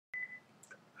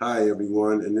Hi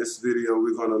everyone. In this video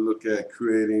we're going to look at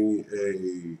creating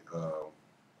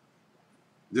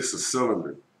just a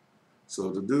cylinder.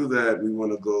 So to do that we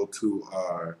want to go to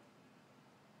our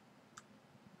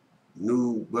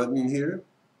new button here,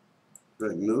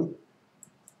 click new,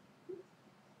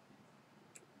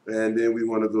 and then we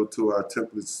want to go to our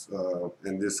templates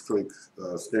and just click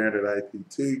standard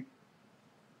IPT,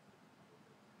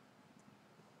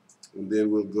 and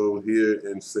then we'll go here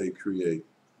and say create.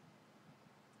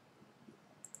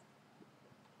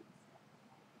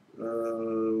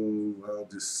 I'll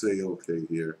just say okay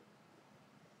here.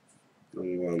 I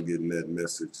don't know why I'm getting that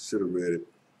message. Should have read it,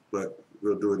 but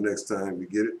we'll do it next time we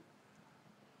get it.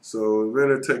 So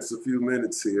Inventor takes a few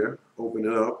minutes here. Open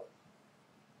it up.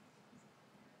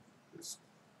 It's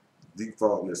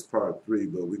defaulting as part 3,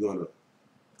 but we're going to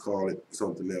call it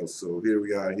something else. So here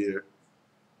we are here.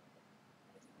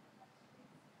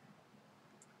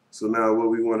 So now what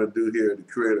we want to do here to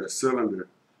create our cylinder,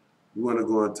 we want to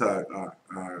go into our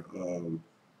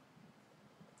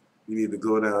we need to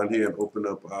go down here and open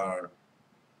up our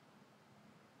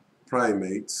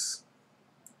primates.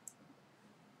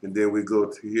 And then we go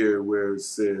to here where it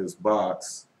says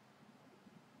box.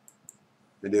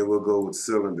 And then we'll go with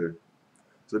cylinder.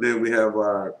 So then we have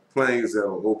our planes that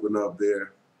will open up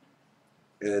there.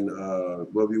 And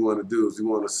what we want to do is we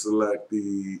want to select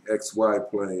the XY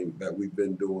plane that we've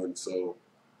been doing. So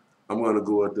I'm going to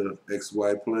go at the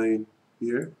XY plane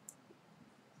here.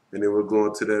 And then we'll go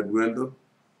into that window.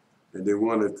 And they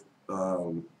want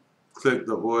to click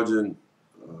the origin,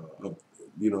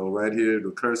 right here,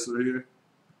 the cursor here.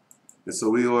 And so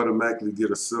we automatically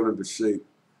get a cylinder shape.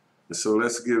 And so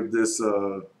let's give this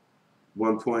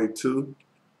 1.2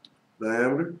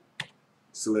 diameter.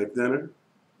 Select enter.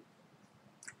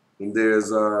 And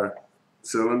there's our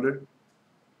cylinder.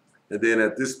 And then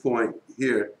at this point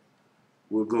here,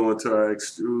 we'll go into our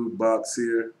extrude box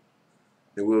here.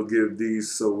 And we'll give these,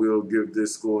 so we'll give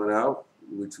this going out,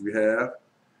 which we have.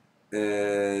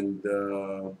 And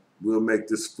we'll make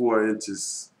this 4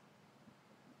 inches.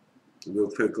 We'll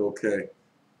click OK.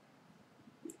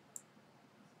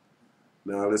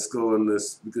 Now let's go in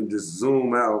this, we can just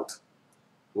zoom out,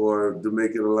 or to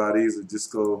make it a lot easier, just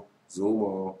go zoom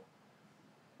all.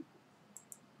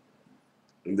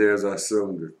 And there's our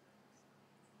cylinder.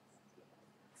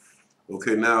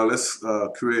 Okay, now let's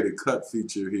create a cut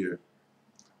feature here.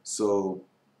 So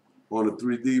on the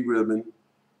 3D ribbon,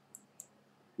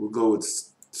 we'll go with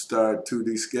Start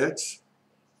 2D Sketch.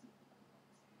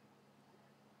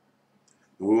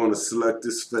 And we want to select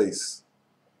this face.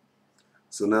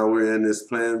 So now we're in this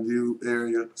plan view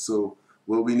area. So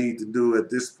what we need to do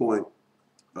at this point,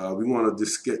 we want to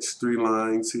just sketch 3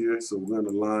 lines here. So we're going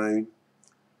to line,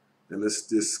 and let's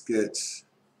just sketch.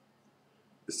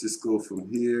 Let's just go from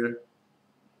here.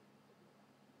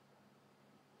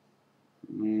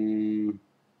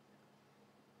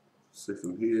 Say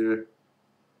from here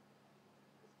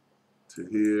to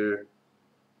here.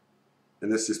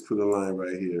 And let's just put a line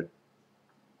right here.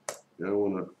 I don't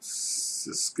want to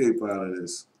escape out of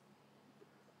this.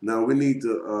 Now we need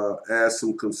to add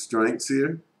some constraints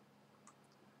here.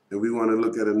 And we want to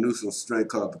look at a new constraint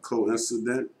called the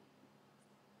coincident,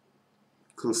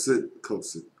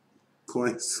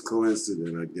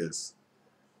 I guess.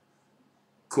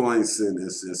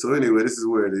 Coincident. So anyway, this is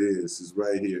where it is. It's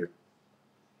right here.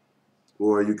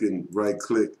 Or you can right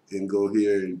click and go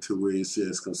here into where it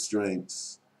says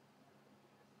constraints.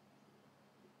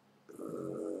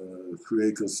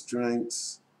 Create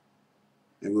constraints,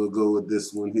 and we'll go with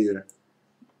this one here.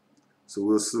 So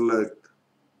we'll select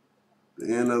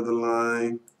the end of the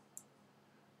line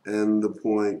and the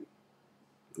point.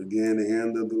 Again, the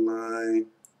end of the line.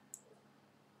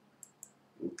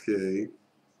 Okay.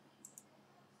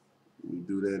 Let me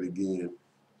do that again.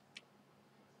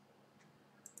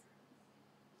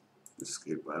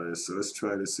 Escape out of this. So let's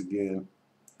try this again.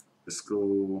 Let's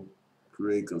go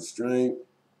create constraint.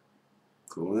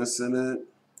 Coincident.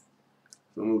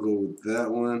 So I'm going to go with that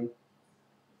one,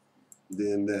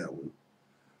 then that one.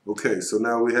 Okay, so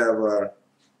now we have our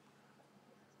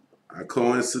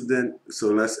coincident.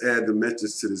 So let's add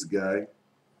dimensions to this guy.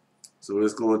 So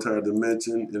let's go into our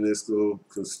dimension and let's go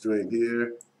constraint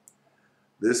here.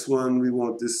 This one, we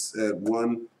want this at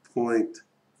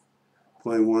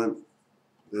 1.1,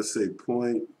 let's say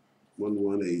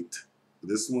 0.118.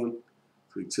 This one,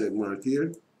 click check mark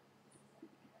here.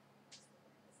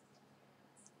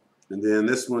 And then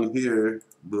this one here,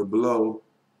 below,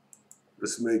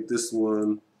 let's make this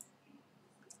one,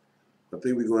 I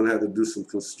think we're going to have to do some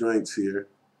constraints here.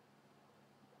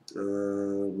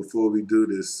 Before we do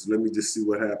this, let me just see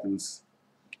what happens.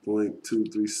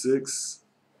 0.236.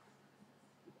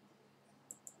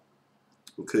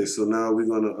 Okay, so now we're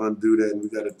going to undo that, and we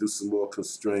got to do some more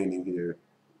constraining here.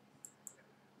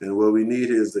 And what we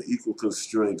need is the equal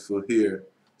constraint for here.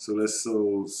 So let's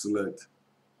select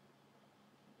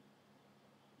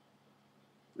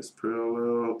this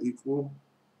parallel equal.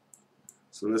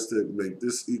 So let's make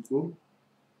this equal.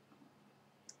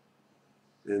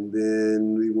 And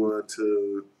then we want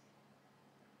to,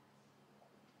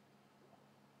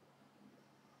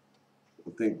 I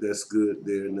think that's good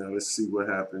there. Now let's see what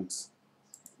happens.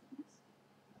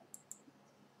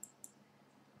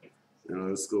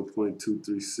 Let's go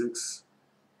 0.236.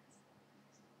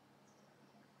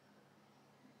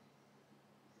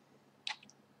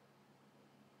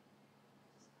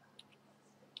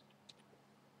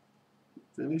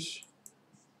 Finish.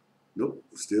 Nope,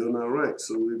 still not right.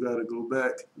 So we got to go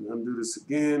back and undo this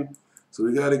again. So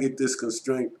we got to get this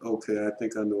constraint. Okay, I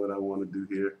think I know what I want to do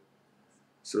here.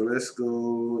 So let's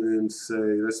go and say,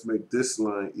 let's make this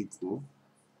line equal.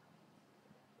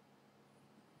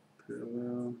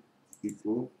 Parallel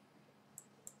equal.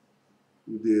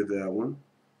 We did that one.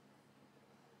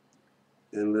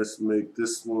 And let's make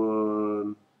this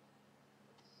one,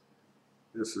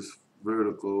 this is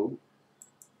vertical.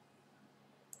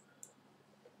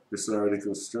 It's already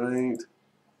constrained.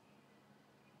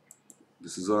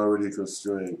 This is already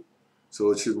constrained. So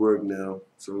it should work now.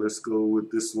 So let's go with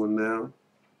this one now.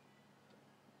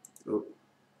 Oh,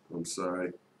 I'm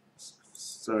sorry.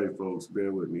 Sorry, folks.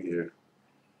 Bear with me here.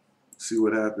 See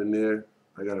what happened there?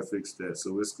 I got to fix that.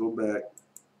 So let's go back.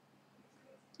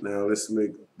 Now let's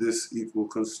make this equal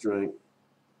constraint.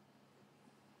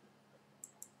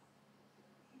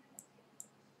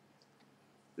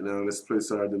 And now let's place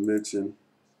our dimension.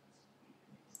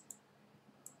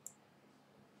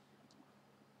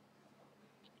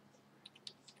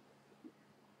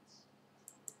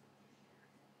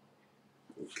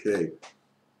 Okay.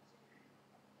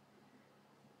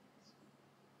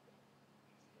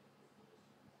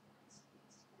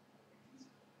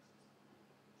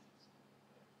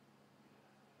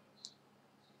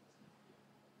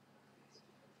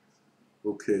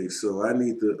 Okay, so I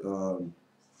need to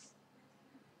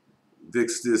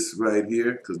fix this right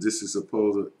here because this is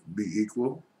supposed to be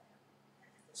equal.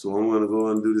 So I'm going to go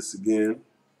and do this again.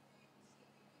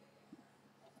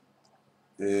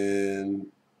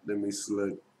 And let me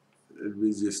select, let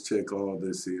me just check all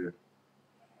this here.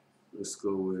 Let's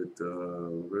go with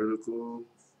vertical,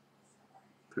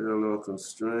 parallel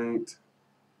constraint,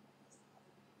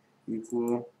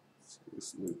 equal. So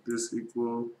let's make this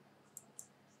equal.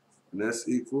 And that's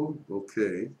equal,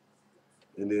 okay.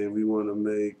 And then we want to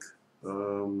make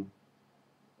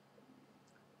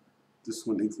this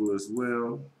one equal as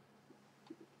well.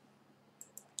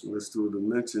 Let's do a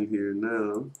dimension here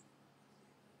now.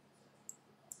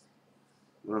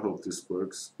 I hope this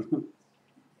works.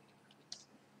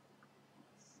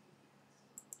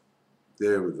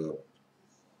 There we go.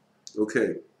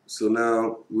 Okay, so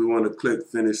now we want to click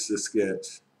finish the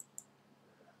sketch.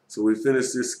 So we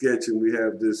finish this sketch and we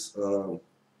have this, and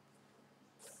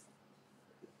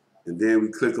then we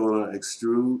click on our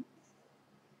extrude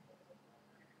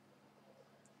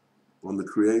on the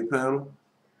create panel.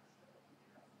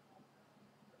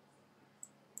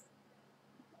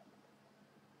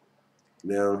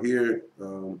 Now here,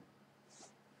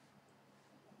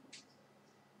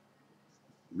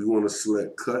 we want to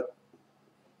select cut.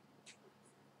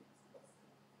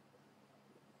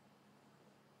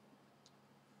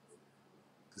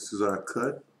 This is our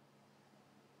cut.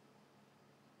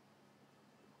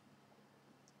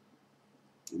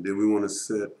 And then we want to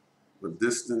set a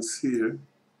distance here.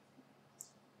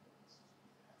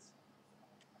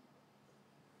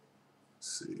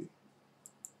 Let's see.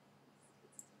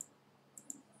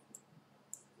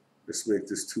 Let's make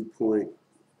this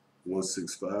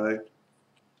 2.165.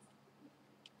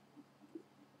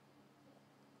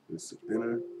 Let's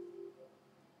enter.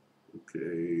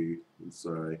 Okay, I'm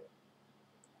sorry.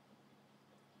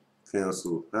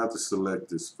 Cancel. I have to select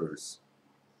this first.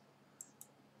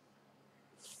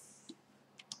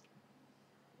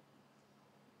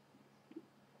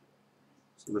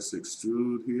 So let's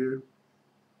extrude here.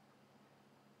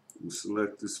 We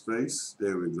select this face.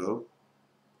 There we go.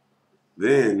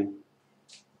 Then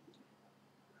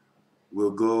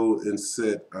we'll go and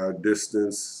set our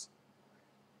distance.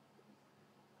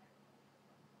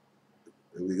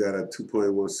 And we got a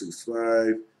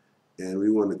 2.165, and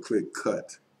we want to click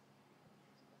cut.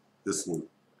 This one.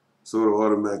 So it'll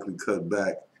automatically cut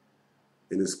back,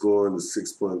 and it's going to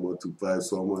 6.125.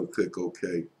 So I'm going to click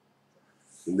OK.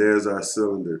 And there's our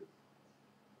cylinder.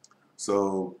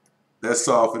 So that's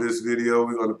all for this video.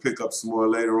 We're going to pick up some more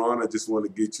later on. I just want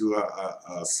to get you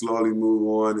slowly move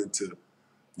on into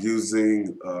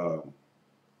using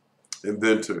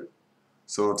Inventor.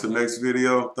 So until next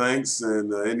video, thanks,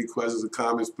 and any questions or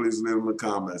comments, please leave them in the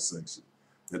comment section.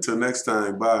 Until next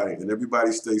time, bye, and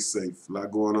everybody stay safe. A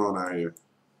lot going on out here.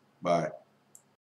 Bye.